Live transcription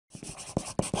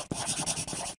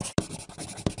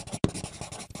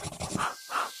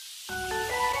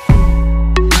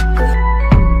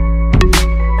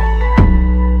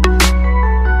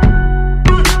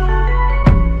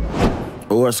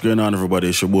going on, everybody?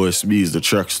 It's your boy Itz-Beez-Da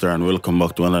TrackStar, and welcome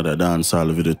back to another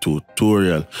dancehall video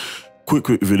tutorial. Quick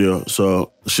video.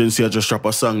 So Shenseea just dropped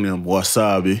a song named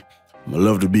Wasabi. I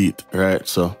love the beat, right?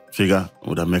 So figure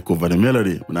would I make over the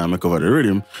melody? When I make over the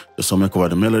rhythm, just make over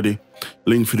the melody.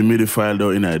 Link for the Midi file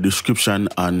though in the description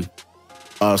and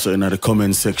also in the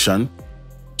comment section.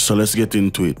 So let's get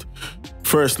into it.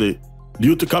 Firstly,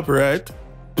 due to copyright,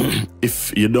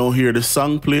 if you don't hear the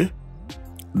song play,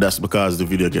 that's because the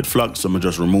video get flagged, so I'm gonna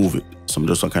just remove it. So I'm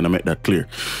just gonna kind of make that clear.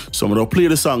 So I'm gonna play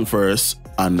the song first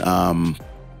and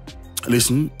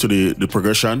listen to the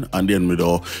progression, and then we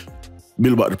do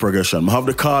build back the progression. I have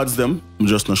the cards them, I'm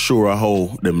just not sure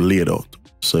how them laid out.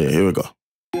 So yeah, here we go.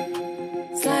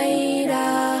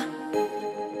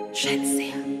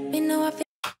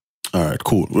 Alright,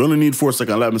 cool. We only need 4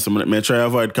 seconds. Let me see. May I try to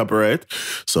avoid copyright.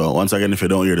 So once again, if you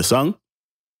don't hear the song,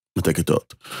 I'll take it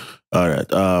out.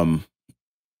 Alright,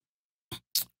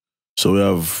 so we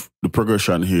have the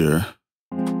progression here.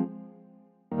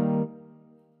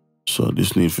 So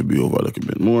this needs to be over like a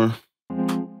bit more.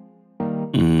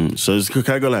 So it's kind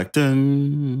of go like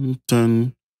 10,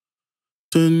 10,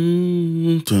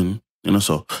 10, 10. You know,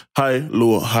 so high,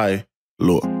 low,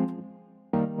 low.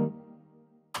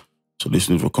 So this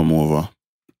needs to come over.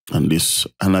 And this,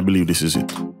 and I believe this is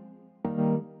it.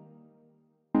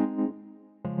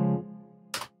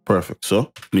 Perfect.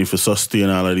 So need to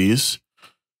sustain all of these.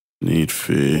 Need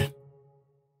for,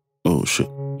 oh shit,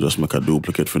 just make a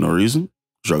duplicate for no reason.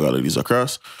 Drag all of these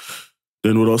across.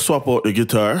 Then we'll swap out the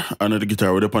guitar, another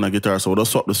guitar, we'll on a guitar, so we'll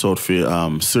swap this out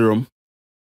for serum.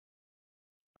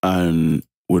 And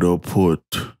we'll put,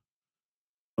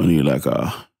 we need like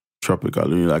a tropical,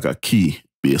 we need like a key,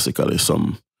 basically,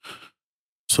 some.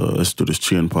 So let's do this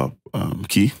chain pop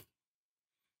key.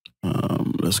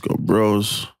 Let's go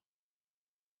browse.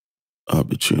 I'll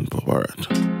be chain pop, all right.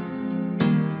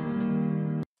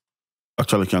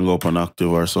 Actually, can go up an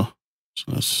octave or so.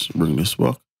 So let's bring this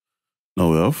back.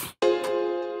 Now we have.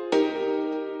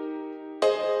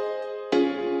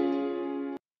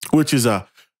 Which is a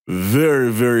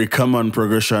very, very common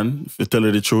progression. If you tell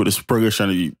you the truth, this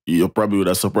progression, you probably would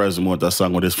have surprised me with that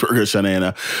song with this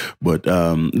progression. But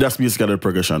that's basically the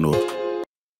progression though.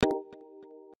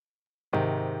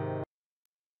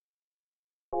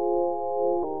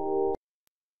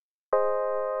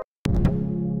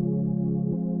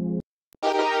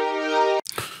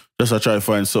 Just I try to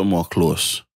find something more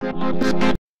close.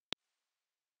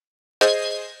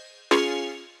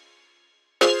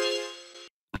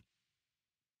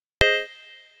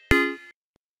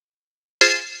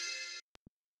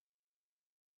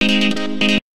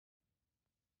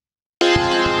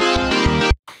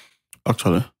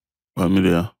 Actually,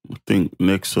 I think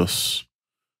Nexus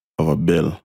have a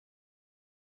bell.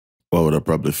 What would I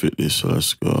probably fit this? So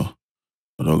let's go.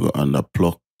 I'll go under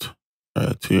plucked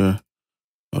right here.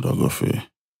 I'll go for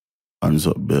hands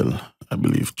up bell, I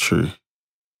believe 3.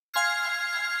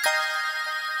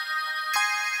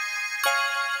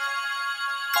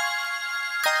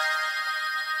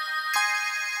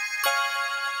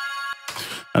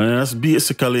 And that's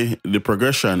basically the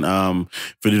progression.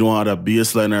 If you didn't want a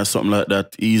bass line or something like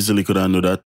that, easily could undo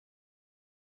that.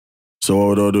 So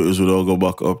what we'll do is we'll go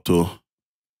back up to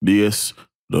bass,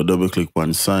 we'll double click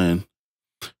on sign.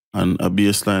 And a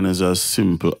bass line is as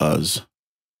simple as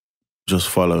just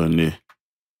following the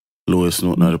lowest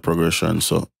note of the progression.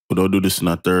 So we'll do this in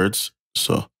a thirds.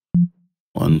 So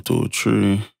 1, 2,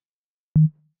 3.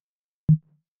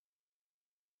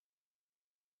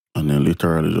 And then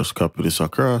literally just copy this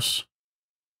across.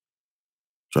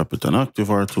 Drop it an octave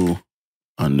or 2.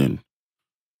 And then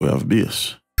we have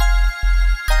bass.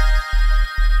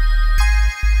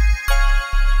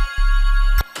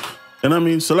 And I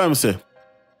mean, so let me say,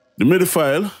 the MIDI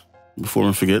file, before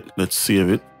I forget, let's save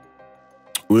it,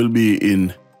 will be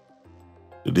in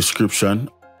the description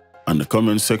and the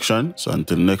comment section. So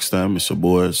until next time, it's your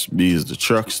boy Itz-Beez-Da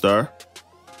TrackStar.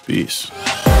 Peace.